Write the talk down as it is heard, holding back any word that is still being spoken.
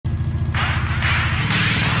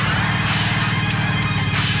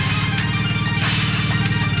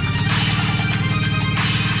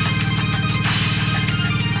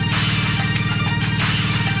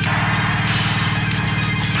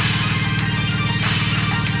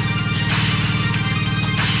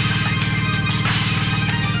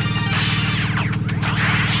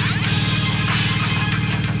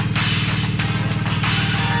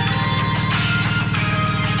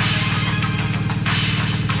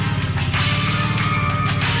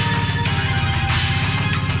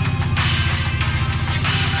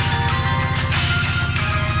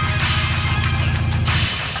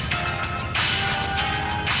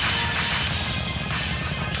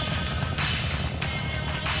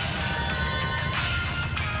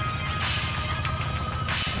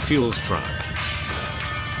Fuels truck.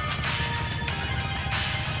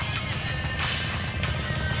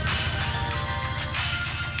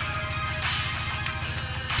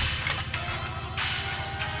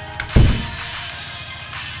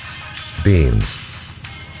 Beans.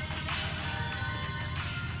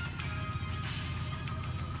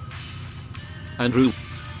 Andrew,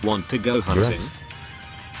 want to go hunting? Drugs?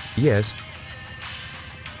 Yes.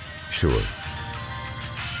 Sure.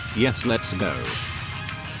 Yes, let's go.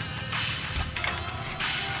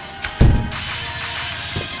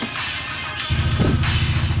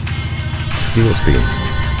 Steel beans.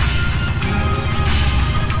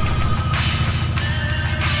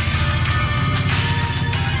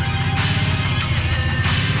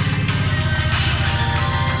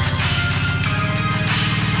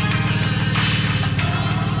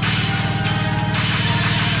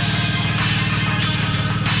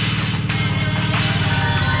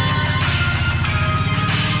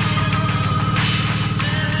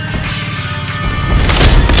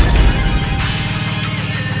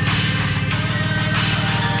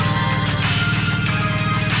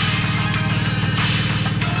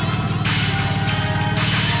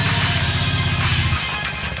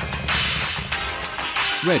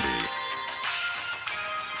 Ready.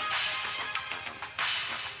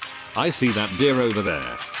 I see that deer over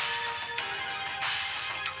there.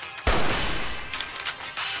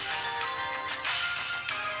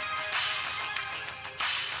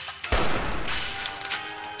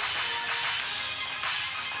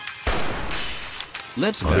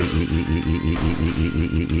 Let's go.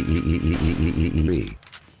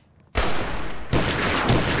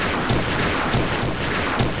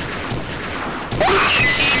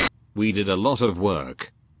 We did a lot of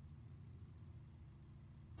work.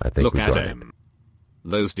 I think Look we at got it. him.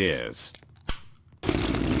 Those deers.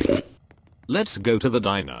 Let's go to the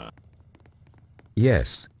diner.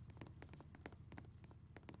 Yes.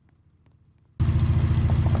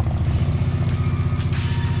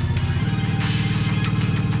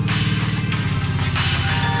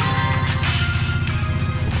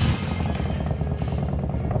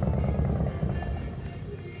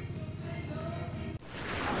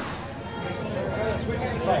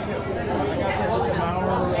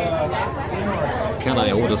 Can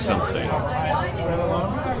I order something?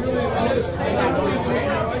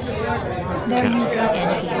 There you go,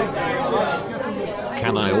 Andy.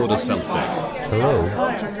 Can I order something? Hello.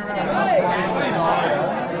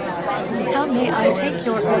 How may I take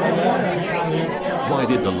your order? Why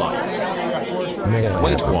did the lights? May I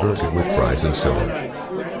Wait, have a what? burger with fries and soda?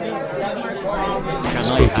 Can I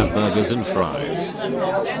Spooky. have burgers and fries?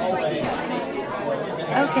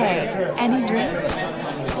 Okay, any drink?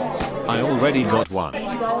 I already got one. Emmy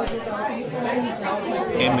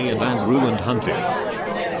and Andrew and hunting.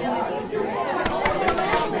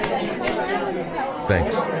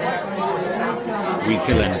 Thanks. We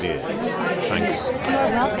kill Thanks. deer. Thanks. You're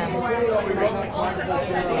welcome.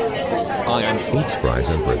 I am full. Eats fries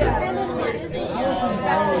and burger.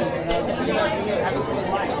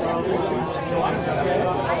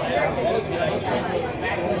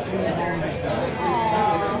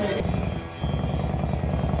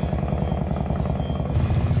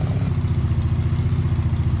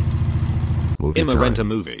 Movie Emma time. rent a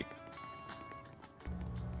movie.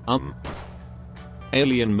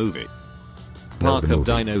 Alien movie. No, Park the of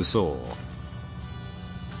movie. Dinosaur.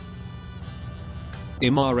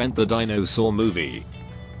 Emma rent the dinosaur movie.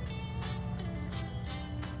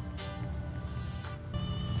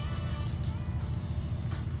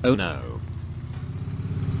 Oh no.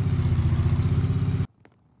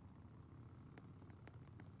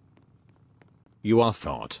 You are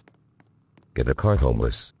fat. Get a car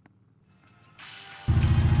homeless.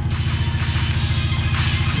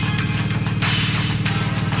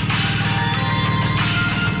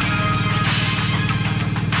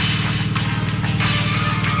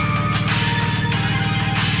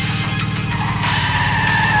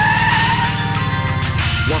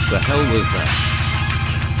 What the hell was that?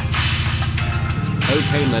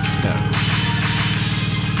 Okay, let's go.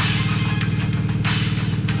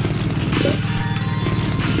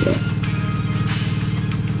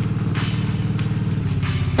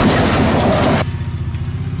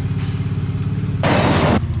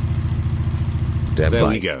 Damn There we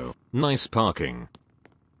right. go. Nice parking.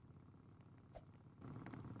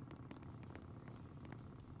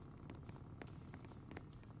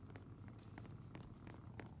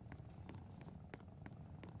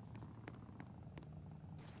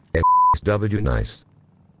 W nice.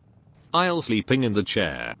 I'll sleeping in the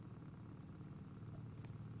chair.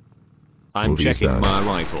 I'm Movie's checking done. my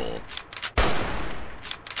rifle.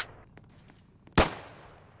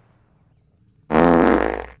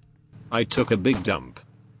 I took a big dump.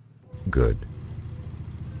 Good.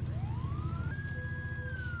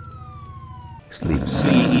 Sleep.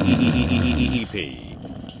 Sleep.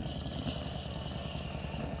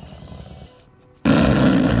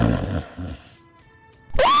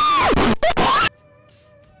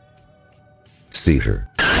 Seizure.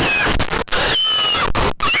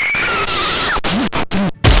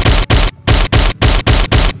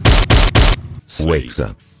 Sleep. Wakes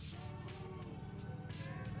up.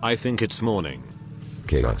 I think it's morning.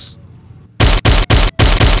 Chaos.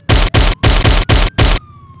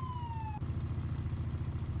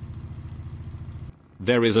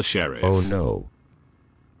 There is a sheriff. Oh no.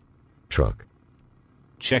 Truck.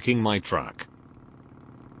 Checking my truck.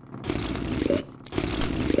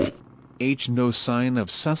 No sign of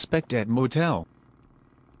suspect at motel.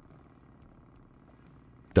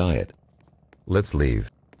 Diet. Let's leave.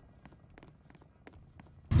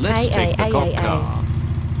 Let's take the cop car.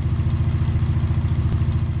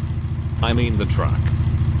 I mean the truck.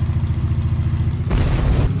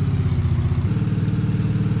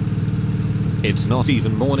 It's not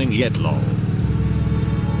even morning yet, lol.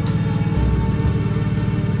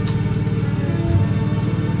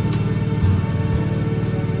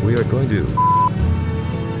 We are going to